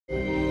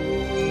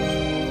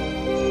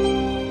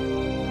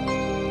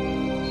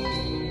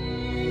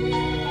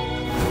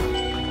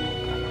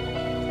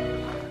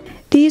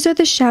These are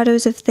the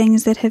shadows of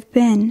things that have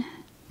been,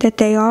 that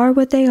they are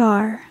what they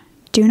are.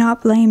 Do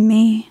not blame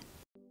me.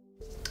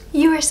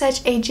 You are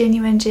such a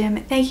genuine gem.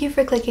 Thank you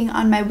for clicking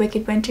on my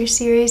Wicked Winter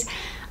series.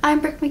 I'm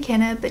Brooke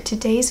Makenna, but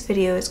today's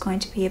video is going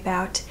to be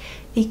about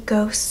the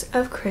ghosts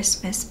of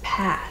Christmas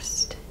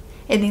past,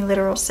 in the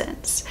literal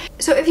sense.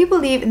 So if you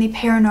believe in the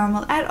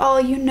paranormal at all,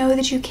 you know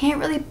that you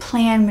can't really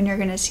plan when you're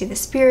going to see the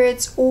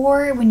spirits,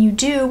 or when you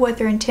do, what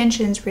their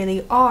intentions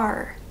really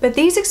are. But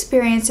these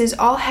experiences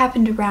all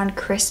happened around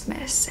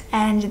Christmas,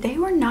 and they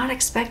were not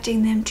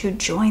expecting them to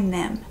join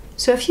them.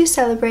 So if you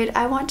celebrate,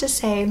 I want to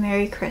say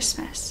Merry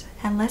Christmas,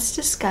 and let's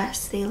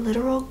discuss the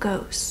literal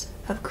ghosts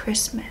of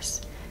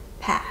Christmas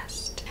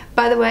past.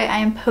 By the way, I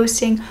am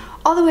posting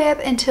all the way up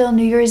until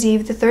New Year's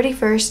Eve the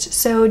 31st,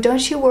 so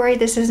don't you worry,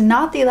 this is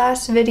not the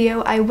last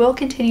video. I will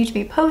continue to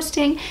be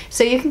posting,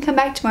 so you can come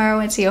back tomorrow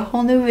and see a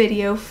whole new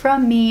video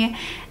from me.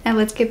 Now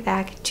let's get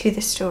back to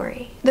the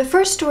story. The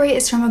first story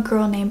is from a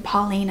girl named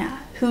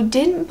Paulina, who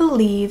didn't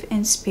believe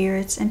in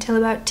spirits until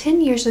about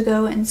 10 years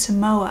ago in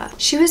Samoa.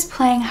 She was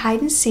playing hide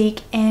and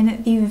seek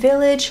in the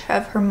village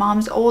of her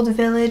mom's old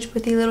village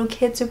with the little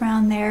kids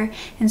around there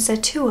in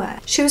Satua.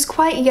 She was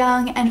quite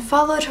young and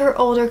followed her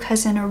older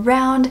cousin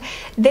around.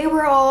 They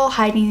were all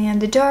hiding in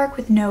the dark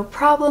with no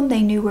problem.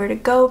 They knew where to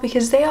go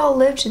because they all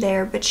lived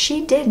there, but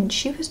she didn't.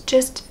 She was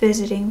just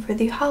visiting for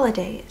the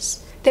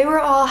holidays. They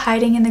were all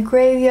hiding in the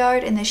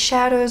graveyard in the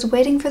shadows,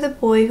 waiting for the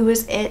boy who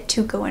was it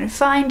to go and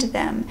find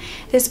them.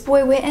 This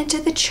boy went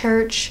into the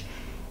church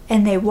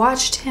and they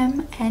watched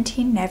him, and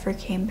he never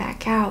came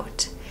back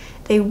out.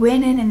 They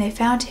went in and they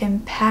found him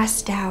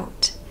passed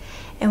out.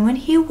 And when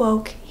he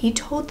woke, he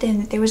told them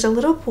that there was a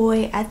little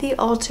boy at the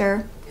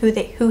altar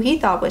who he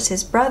thought was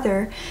his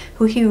brother,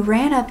 who he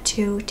ran up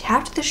to,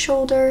 tapped the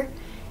shoulder,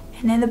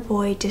 and then the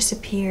boy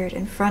disappeared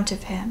in front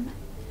of him.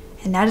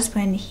 And that is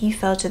when he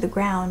fell to the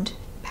ground,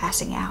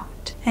 passing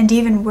out. And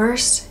even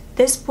worse,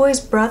 this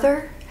boy's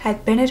brother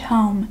had been at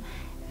home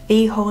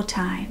the whole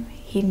time.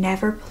 He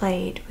never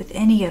played with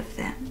any of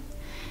them.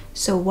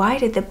 So why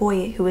did the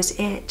boy who was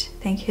it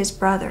think his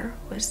brother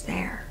was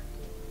there?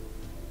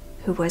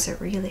 Who was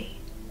it really?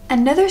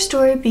 Another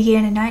story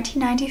began in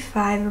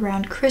 1995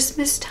 around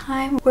Christmas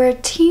time, where a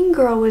teen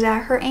girl was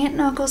at her aunt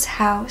and uncle's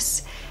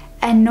house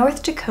in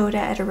North Dakota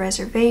at a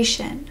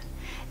reservation.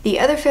 The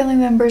other family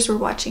members were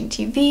watching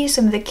TV,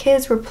 some of the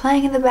kids were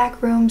playing in the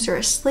back rooms or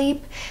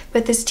asleep,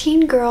 but this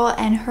teen girl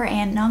and her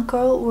aunt and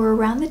uncle were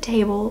around the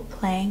table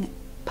playing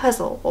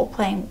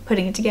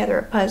putting together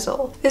a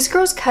puzzle. This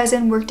girl's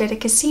cousin worked at a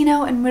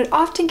casino and would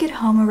often get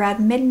home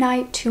around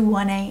midnight to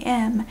 1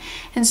 a.m.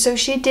 And so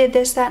she did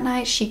this that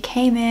night. She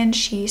came in,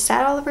 she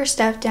sat all of her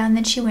stuff down,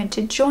 then she went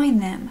to join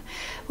them.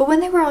 But when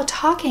they were all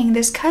talking,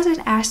 this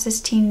cousin asked this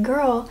teen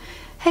girl,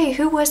 "Hey,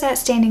 who was that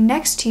standing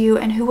next to you,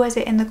 and who was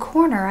it in the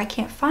corner? I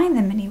can't find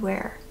them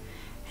anywhere."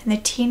 And the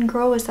teen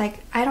girl was like,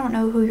 "I don't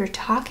know who you're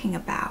talking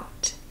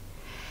about."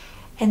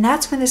 And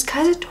that's when this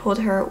cousin told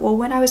her, "Well,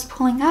 when I was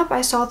pulling up,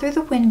 I saw through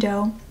the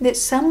window that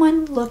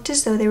someone looked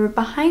as though they were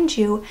behind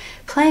you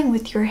playing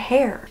with your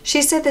hair."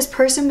 She said this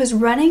person was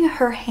running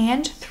her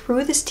hand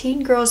through this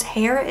teen girl's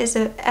hair as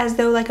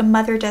though like a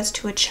mother does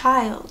to a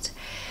child.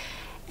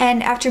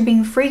 And after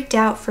being freaked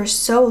out for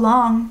so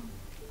long,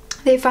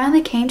 they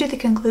finally came to the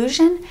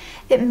conclusion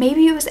that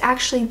maybe it was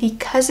actually the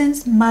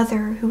cousin's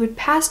mother who had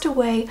passed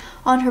away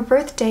on her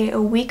birthday a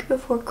week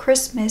before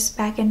Christmas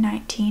back in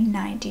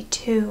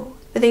 1992.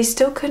 But they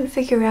still couldn't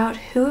figure out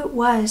who it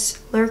was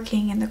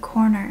lurking in the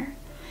corner.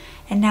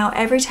 And now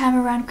every time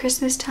around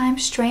Christmas time,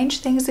 strange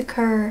things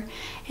occur,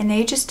 and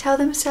they just tell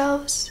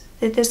themselves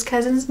that this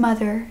cousin's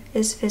mother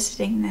is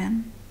visiting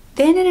them.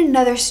 Then in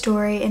another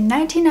story, in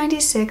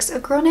 1996, a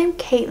girl named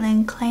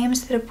Caitlin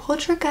claims that a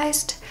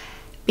poltergeist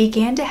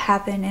began to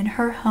happen in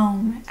her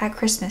home at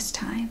Christmas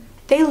time.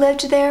 They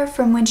lived there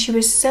from when she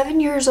was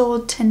 7 years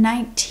old to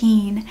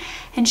 19,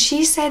 and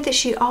she said that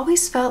she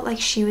always felt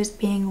like she was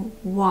being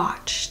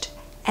watched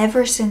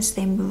ever since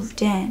they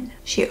moved in.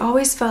 She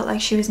always felt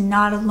like she was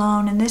not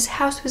alone, and this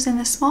house was in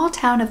the small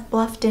town of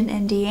Bluffton,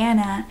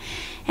 Indiana,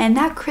 and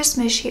that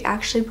Christmas she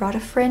actually brought a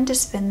friend to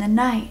spend the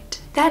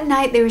night. That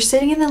night they were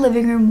sitting in the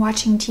living room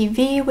watching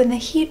TV when the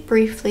heat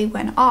briefly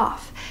went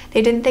off.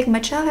 They didn't think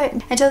much of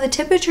it until the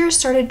temperature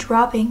started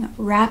dropping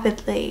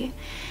rapidly.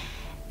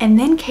 And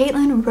then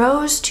Caitlin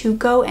rose to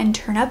go and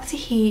turn up the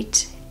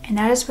heat, and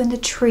that is when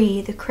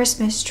the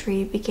Christmas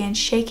tree, began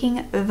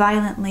shaking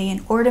violently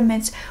and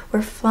ornaments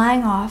were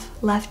flying off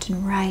left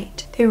and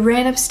right. They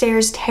ran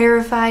upstairs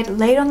terrified,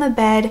 laid on the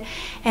bed,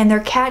 and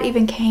their cat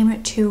even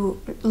came to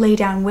lay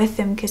down with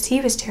them because he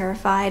was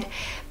terrified.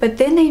 But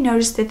then they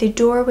noticed that the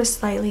door was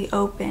slightly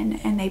open,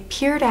 and they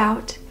peered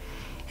out,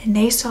 and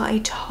they saw a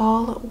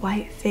tall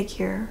white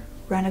figure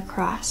run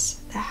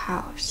across the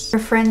house. Her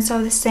friend saw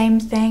the same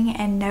thing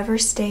and never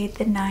stayed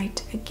the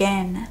night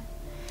again.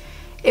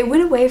 It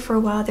went away for a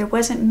while. There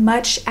wasn't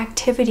much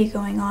activity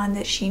going on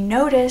that she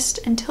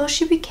noticed until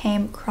she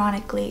became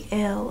chronically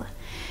ill.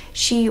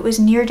 She was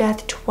near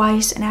death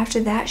twice, and after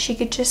that she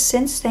could just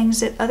sense things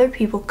that other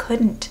people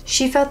couldn't.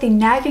 She felt the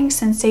nagging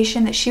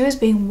sensation that she was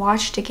being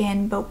watched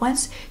again, but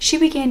once she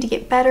began to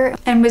get better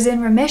and was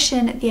in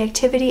remission, the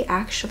activity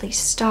actually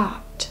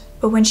stopped.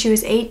 But when she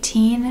was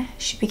 18,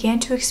 she began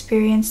to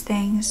experience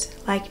things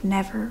like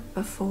never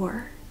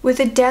before. With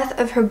the death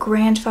of her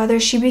grandfather,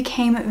 she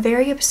became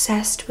very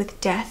obsessed with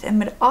death and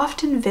would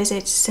often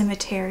visit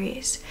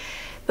cemeteries.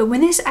 But when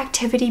this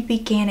activity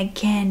began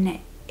again,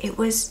 it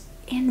was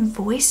in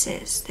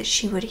voices that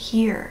she would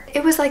hear.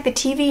 It was like the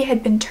TV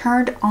had been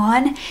turned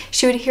on.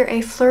 She would hear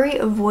a flurry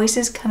of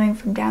voices coming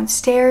from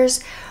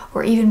downstairs,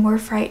 or even more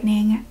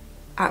frightening,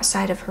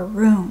 outside of her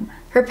room.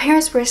 Her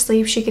parents were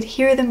asleep. She could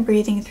hear them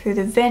breathing through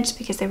the vent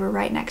because they were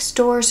right next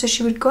door. So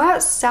she would go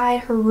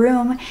outside her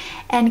room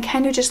and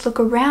kind of just look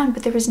around,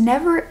 but there was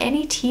never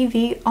any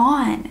TV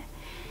on.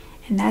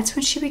 And that's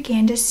when she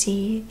began to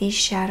see these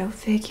shadow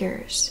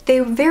figures. They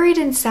varied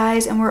in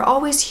size and were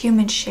always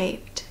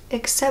human-shaped,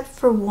 except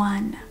for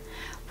one.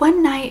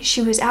 One night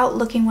she was out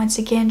looking once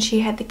again.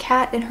 She had the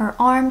cat in her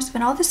arms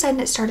when all of a sudden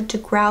it started to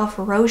growl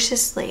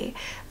ferociously,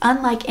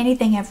 unlike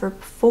anything ever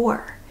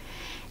before.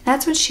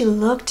 That's when she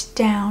looked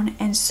down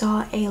and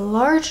saw a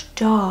large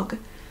dog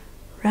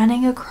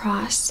running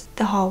across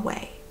the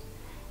hallway.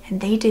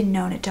 And they didn't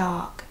own a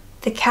dog.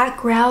 The cat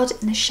growled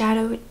and the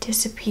shadow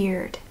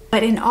disappeared.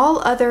 But in all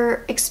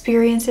other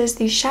experiences,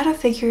 these shadow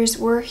figures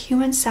were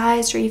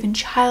human-sized or even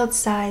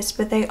child-sized,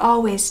 but they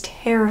always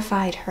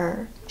terrified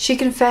her. She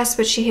confessed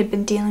what she had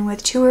been dealing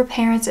with to her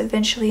parents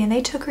eventually, and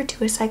they took her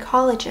to a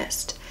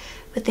psychologist,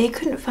 but they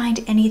couldn't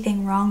find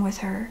anything wrong with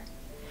her.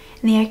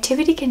 And the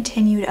activity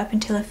continued up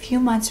until a few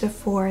months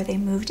before they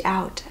moved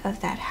out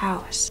of that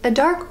house. A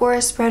dark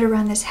aura spread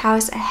around this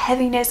house, a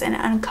heaviness and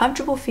an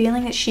uncomfortable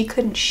feeling that she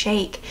couldn't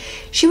shake.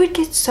 She would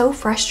get so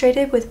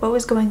frustrated with what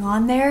was going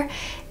on there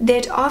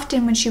that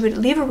often when she would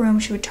leave a room,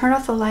 she would turn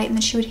off the light and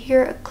then she would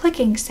hear a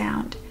clicking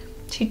sound.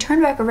 She'd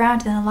turn back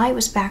around and the light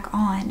was back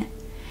on.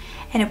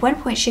 And at one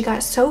point she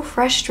got so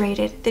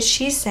frustrated that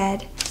she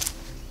said,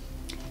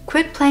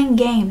 "Quit playing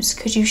games,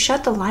 could you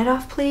shut the light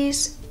off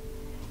please?"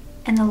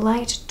 And the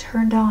light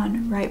turned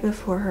on right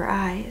before her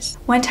eyes.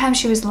 One time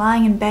she was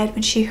lying in bed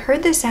when she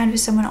heard the sound of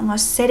someone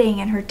almost sitting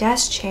in her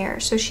desk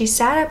chair, so she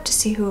sat up to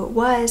see who it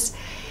was.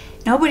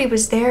 Nobody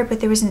was there,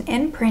 but there was an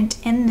imprint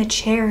in the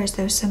chair as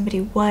though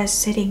somebody was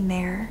sitting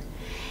there.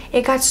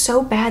 It got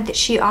so bad that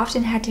she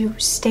often had to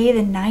stay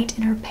the night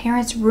in her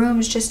parents'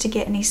 rooms just to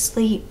get any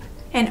sleep.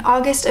 In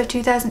August of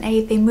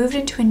 2008, they moved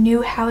into a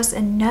new house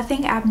and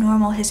nothing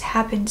abnormal has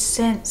happened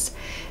since.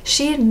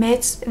 She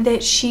admits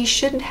that she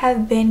shouldn't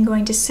have been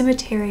going to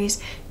cemeteries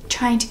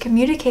trying to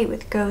communicate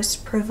with ghosts,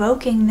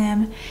 provoking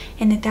them,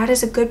 and that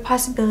is a good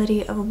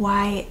possibility of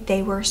why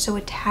they were so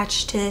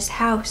attached to this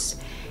house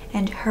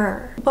and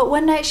her. But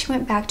one night she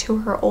went back to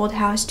her old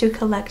house to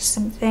collect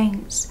some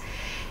things.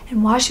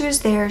 And while she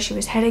was there, she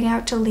was heading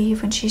out to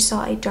leave when she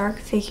saw a dark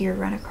figure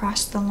run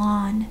across the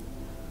lawn.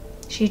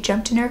 She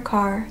jumped in her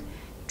car,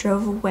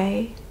 drove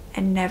away,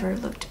 and never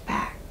looked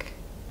back.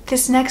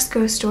 This next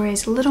ghost story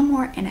is a little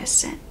more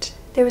innocent.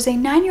 There was a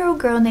 9-year-old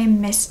girl named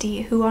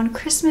Misty who on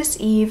Christmas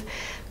Eve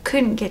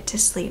couldn't get to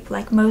sleep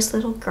like most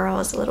little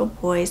girls, little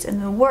boys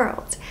in the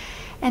world.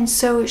 And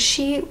so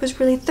she was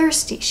really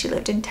thirsty. She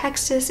lived in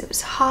Texas, it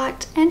was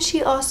hot, and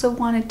she also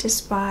wanted to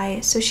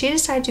spy. So she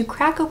decided to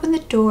crack open the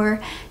door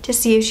to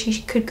see if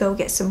she could go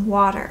get some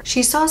water.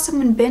 She saw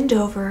someone bend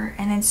over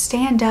and then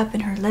stand up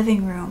in her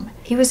living room.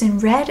 He was in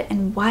red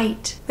and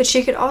white, but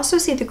she could also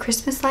see the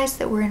Christmas lights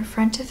that were in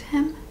front of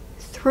him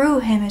through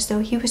him as though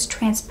he was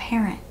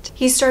transparent.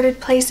 He started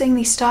placing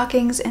the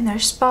stockings in their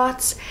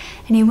spots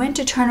and he went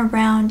to turn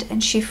around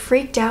and she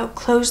freaked out,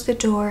 closed the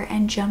door,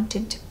 and jumped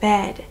into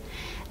bed.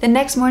 The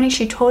next morning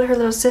she told her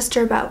little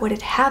sister about what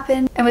had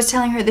happened and was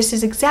telling her, "This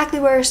is exactly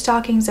where her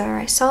stockings are.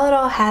 I saw it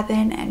all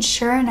happen." And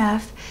sure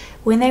enough,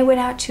 when they went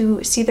out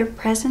to see their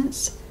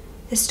presents,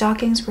 the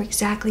stockings were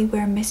exactly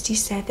where Misty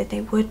said that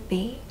they would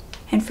be.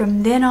 And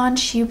from then on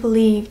she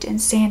believed in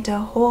Santa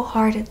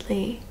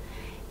wholeheartedly,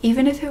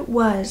 even if it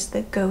was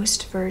the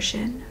ghost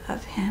version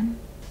of him.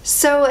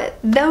 So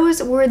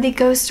those were the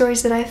ghost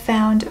stories that I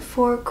found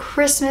for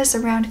Christmas,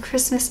 around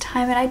Christmas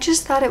time, and I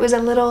just thought it was a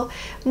little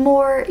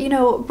more,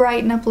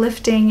 bright and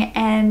uplifting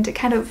and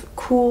kind of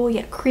cool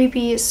yet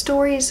creepy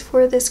stories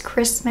for this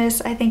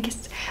Christmas. I think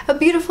it's a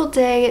beautiful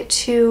day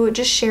to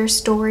just share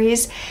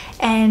stories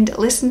and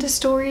listen to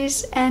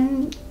stories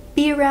and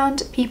be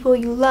around people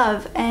you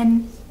love.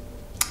 And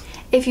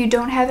if you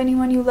don't have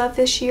anyone you love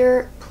this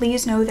year,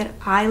 please know that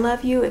I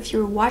love you. If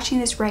you're watching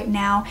this right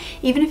now,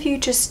 even if you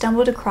just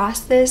stumbled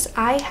across this,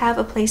 I have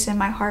a place in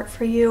my heart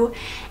for you,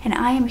 and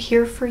I am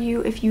here for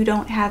you if you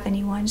don't have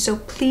anyone. So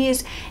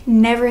please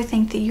never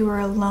think that you are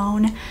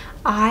alone.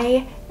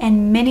 I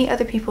and many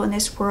other people in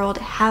this world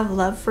have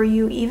love for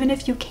you, even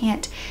if you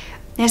can't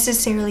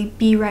necessarily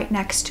be right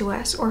next to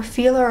us or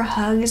feel our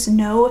hugs.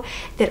 Know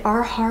that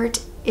our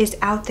heart is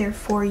out there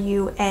for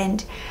you,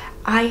 and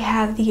I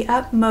have the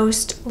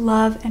utmost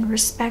love and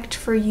respect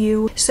for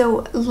you.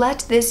 So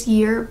let this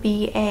year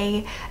be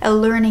a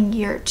learning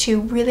year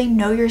to really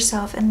know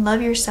yourself and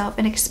love yourself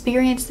and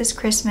experience this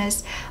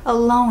Christmas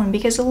alone,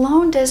 because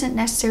alone doesn't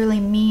necessarily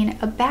mean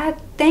a bad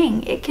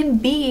thing. It can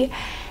be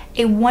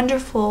a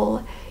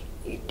wonderful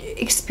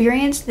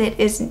experience that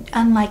is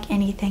unlike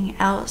anything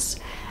else.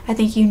 I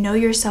think you know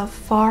yourself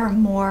far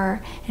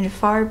more and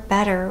far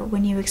better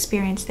when you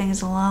experience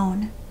things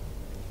alone.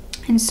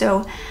 And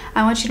so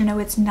I want you to know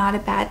it's not a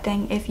bad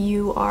thing if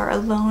you are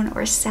alone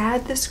or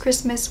sad this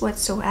Christmas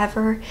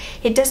whatsoever.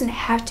 It doesn't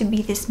have to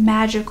be this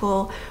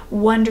magical,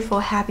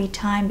 wonderful, happy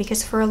time,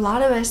 because for a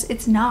lot of us,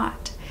 it's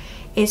not.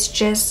 It's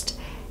just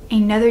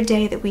another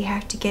day that we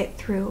have to get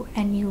through,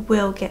 and you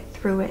will get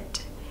through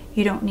it.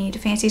 You don't need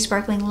fancy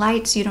sparkling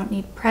lights. You don't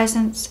need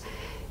presents.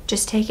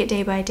 Just take it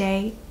day by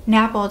day.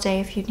 Nap all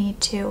day if you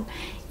need to.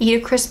 Eat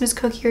a Christmas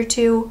cookie or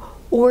two,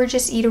 or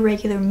just eat a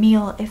regular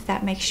meal if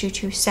that makes you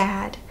too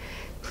sad.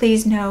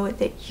 Please know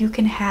that you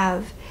can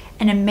have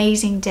an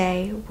amazing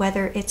day,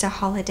 whether it's a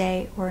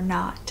holiday or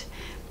not.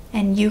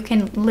 And you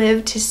can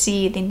live to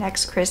see the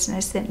next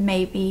Christmas that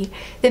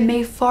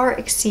may far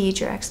exceed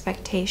your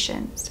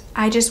expectations.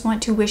 I just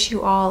want to wish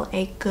you all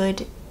a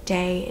good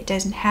day. It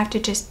doesn't have to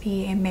just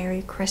be a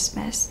Merry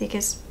Christmas,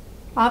 because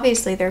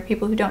obviously there are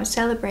people who don't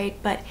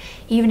celebrate, but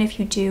even if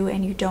you do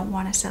and you don't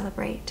want to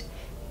celebrate,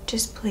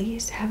 just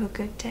please have a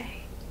good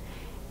day.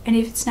 And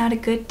if it's not a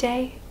good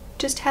day,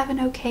 just have an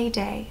okay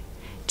day.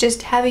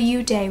 Just have a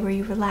you day where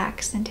you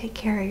relax and take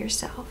care of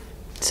yourself.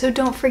 So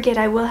don't forget,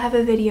 I will have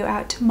a video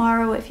out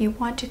tomorrow if you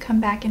want to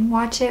come back and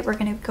watch it. We're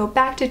going to go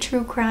back to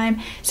true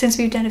crime since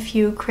we've done a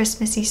few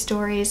Christmassy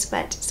stories.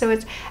 So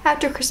it's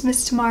after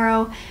Christmas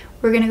tomorrow.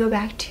 We're going to go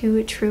back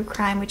to true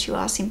crime, which you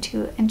all seem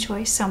to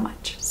enjoy so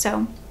much.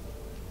 So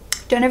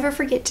don't ever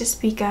forget to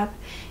speak up.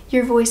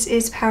 Your voice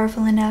is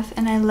powerful enough,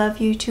 and I love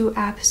you to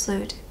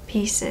absolute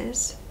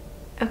pieces.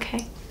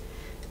 Okay,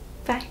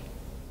 bye.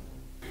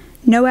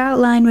 No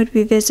outline would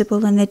be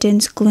visible in the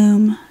dense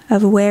gloom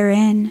of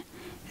wherein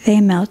they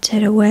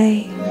melted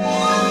away.